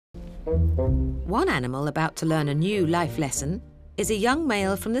One animal about to learn a new life lesson is a young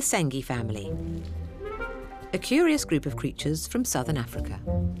male from the Sengi family, a curious group of creatures from southern Africa.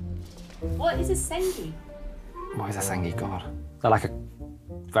 What is a Sengi? What is a Sengi? God. They're like a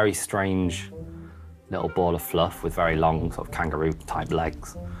very strange little ball of fluff with very long sort of kangaroo-type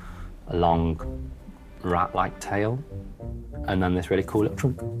legs, a long rat-like tail, and then this really cool little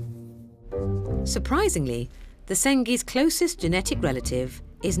trunk. Surprisingly, the Sengi's closest genetic relative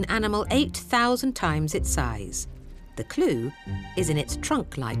is an animal 8,000 times its size. The clue is in its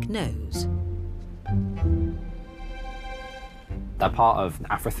trunk-like nose. They're part of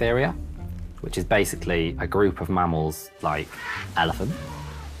Afrotheria, which is basically a group of mammals like elephant,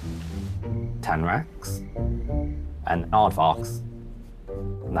 tenrex, and aardvarks.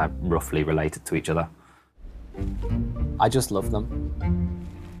 And they're roughly related to each other. I just love them.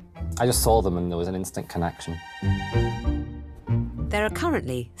 I just saw them and there was an instant connection. There are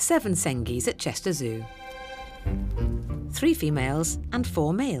currently 7 Sengis at Chester Zoo. 3 females and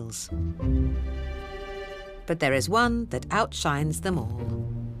 4 males. But there is one that outshines them all.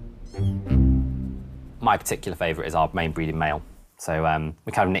 My particular favourite is our main breeding male. So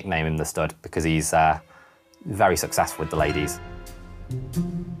we kind of nickname him the Stud because he's very successful with the ladies.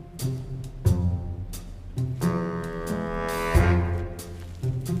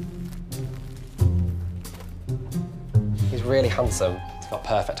 He's really handsome. He's got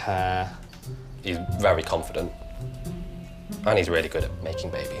perfect hair. He's very confident. And he's really good at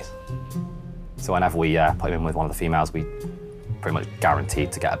making babies. So whenever we put him in with one of the females, we pretty much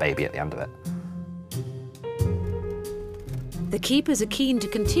guaranteed to get a baby at the end of it. The keepers are keen to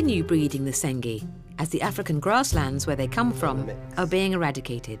continue breeding the Sengi, as the African grasslands where they come from are being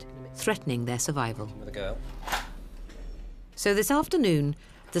eradicated, threatening their survival. With a girl. So this afternoon,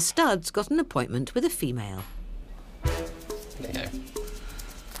 the Stud's got an appointment with a female. There you go.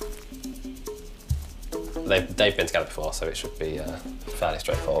 They've been together before, so it should be fairly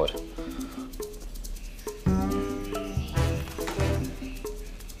straightforward.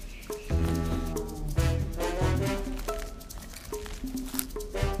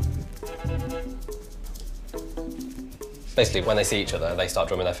 Basically, when they see each other, they start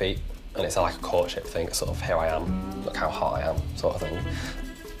drumming their feet, and it's like a courtship thing. It's sort of, here I am, look how hot I am, sort of thing.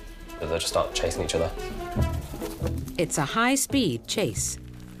 They just start chasing each other. It's a high-speed chase.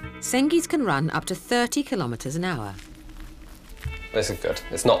 Sengis can run up to 30 kilometres an hour. This is good.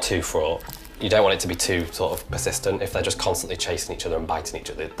 It's not too fraught. You don't want it to be too sort of persistent. If they're just constantly chasing each other and biting each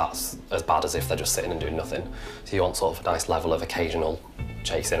other, that's as bad as if they're just sitting and doing nothing. So you want sort of a nice level of occasional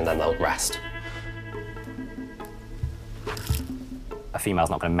chasing, and then they'll rest. A female's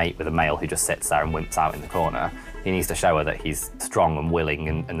not going to mate with a male who just sits there and wimps out in the corner. He needs to show her that he's strong and willing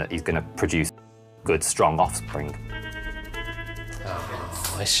and that he's going to produce good, strong offspring.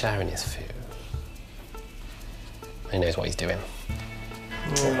 Oh, he's sharing his food. He knows what he's doing.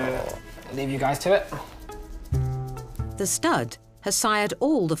 Oh. Leave you guys to it. The Stud has sired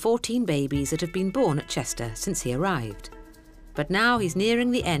all the 14 babies that have been born at Chester since he arrived. But now he's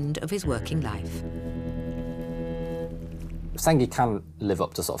nearing the end of his working life. Sengi can live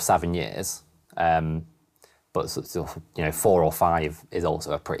up to sort of 7 years, but sort of, 4 or 5 is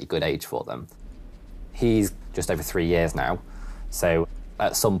also a pretty good age for them. He's just over 3 years now, so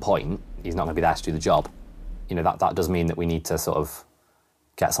at some point he's not going to be there to do the job. That does mean that we need to sort of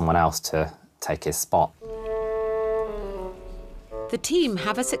get someone else to take his spot. The team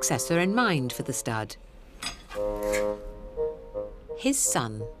have a successor in mind for the Stud. His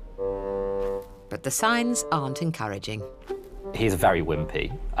son. But the signs aren't encouraging. He's very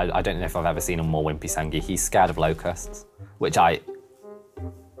wimpy. I don't know if I've ever seen a more wimpy Sengi. He's scared of locusts, which that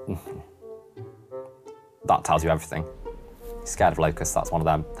tells you everything. He's scared of locusts, that's one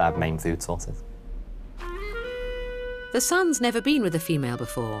of their main food sources. The son's never been with a female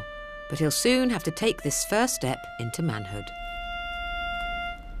before, but he'll soon have to take this first step into manhood.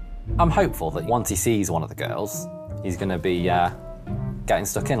 I'm hopeful that once he sees one of the girls, he's going to be getting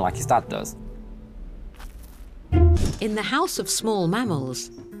stuck in like his dad does. In the House of Small Mammals,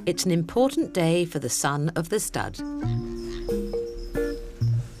 it's an important day for the son of the Stud.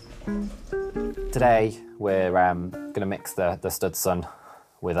 Today, we're going to mix the Stud's son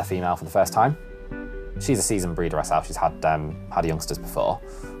with a female for the first time. She's a seasoned breeder herself. She's had youngsters before,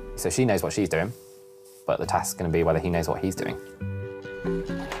 so she knows what she's doing, but the test's going to be whether he knows what he's doing.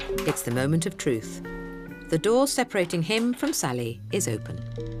 It's the moment of truth. The door separating him from Sally is open.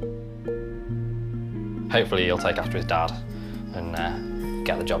 Hopefully he'll take after his dad and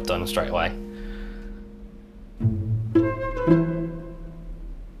get the job done straight away.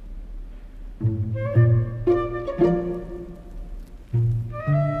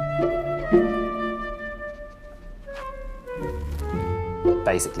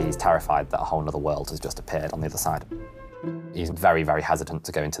 Basically, he's terrified that a whole other world has just appeared on the other side. He's very, very hesitant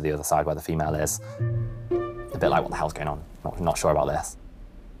to go into the other side where the female is. A bit like, what the hell's going on? Not sure about this.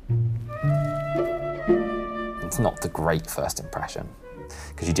 It's not the great first impression,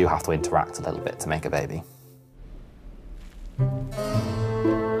 because you do have to interact a little bit to make a baby.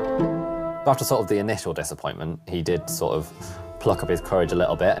 After sort of the initial disappointment, he did sort of pluck up his courage a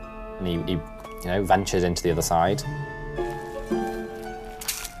little bit, and he ventured into the other side.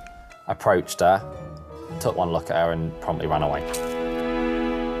 Approached her, took one look at her, and promptly ran away.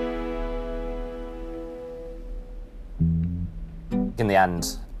 In the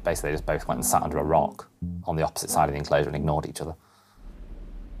end, basically, they just both went and sat under a rock on the opposite side of the enclosure and ignored each other.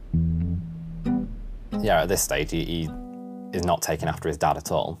 Yeah, at this stage, he is not taking after his dad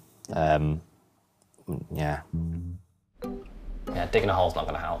at all. Yeah, digging a hole's not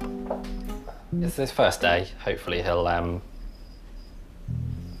going to help. It's his first day. Hopefully he'll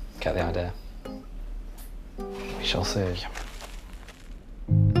get the idea. We shall see.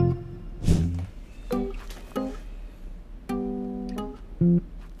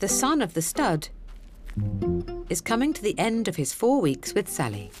 The son of the stud is coming to the end of his 4 weeks with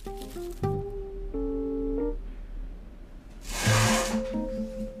Sally.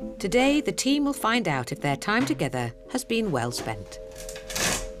 Today, the team will find out if their time together has been well spent.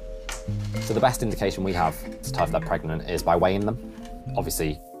 So the best indication we have to tell if they're pregnant is by weighing them.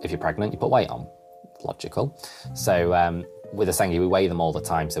 Obviously, if you're pregnant, you put weight on. Logical. So with a Sengi, we weigh them all the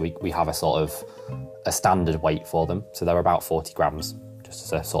time, so we have a sort of a standard weight for them. So they're about 40 grams, just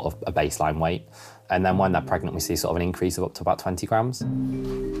as a sort of a baseline weight. And then when they're pregnant, we see sort of an increase of up to about 20 grams.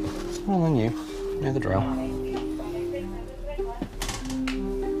 Well, then you know the drill.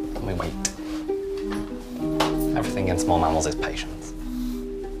 And we wait. Everything in small mammals is patience.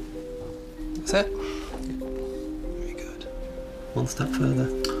 That's it. Very good. One step further.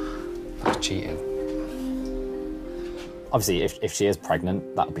 That's cheating. Obviously, if she is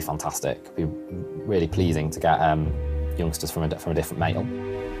pregnant, that would be fantastic. It'd be really pleasing to get youngsters from a different male.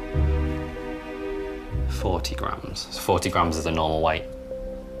 40 grams. So 40 grams is a normal weight.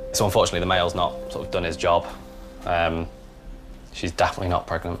 So unfortunately, the male's not sort of done his job. She's definitely not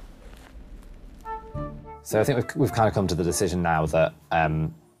pregnant. So I think we've kind of come to the decision now that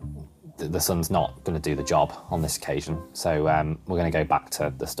the son's not going to do the job on this occasion. So we're going to go back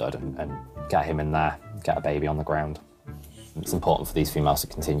to the stud and get him in there, get a baby on the ground. It's important for these females to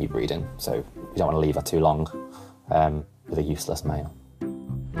continue breeding, so you don't want to leave her too long with a useless male.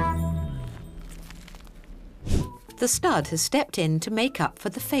 The stud has stepped in to make up for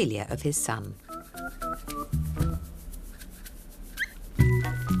the failure of his son.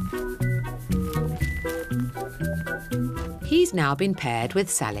 He's now been paired with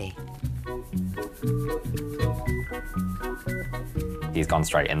Sally. He's gone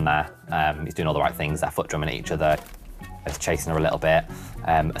straight in there. He's doing all the right things. They're foot drumming at each other. He's chasing her a little bit,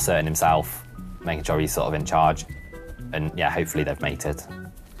 asserting himself, making sure he's sort of in charge. And yeah, hopefully they've mated.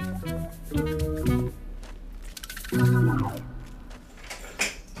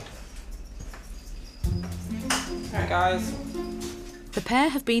 Alright, guys. The pair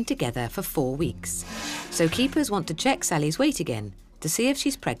have been together for 4 weeks, so keepers want to check Sally's weight again to see if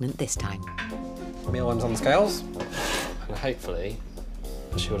she's pregnant this time. Mealworms on the scales, and hopefully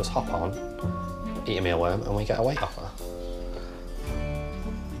she'll just hop on, eat a mealworm, and we get a weight off her.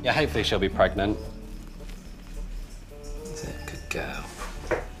 Yeah, hopefully she'll be pregnant. That's it, good girl.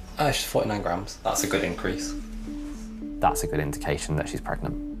 Oh, she's 49 grams. That's a good increase. That's a good indication that she's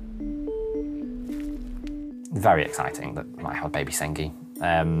pregnant. Very exciting that I might have a baby Sengi.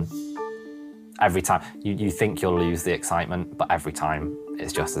 Every time, you think you'll lose the excitement, but every time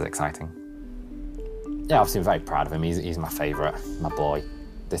it's just as exciting. Yeah, obviously I'm very proud of him. He's my favourite, my boy.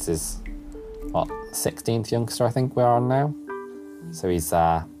 This is, what, 16th youngster I think we're on now? So he's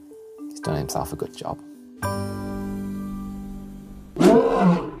done himself a good job.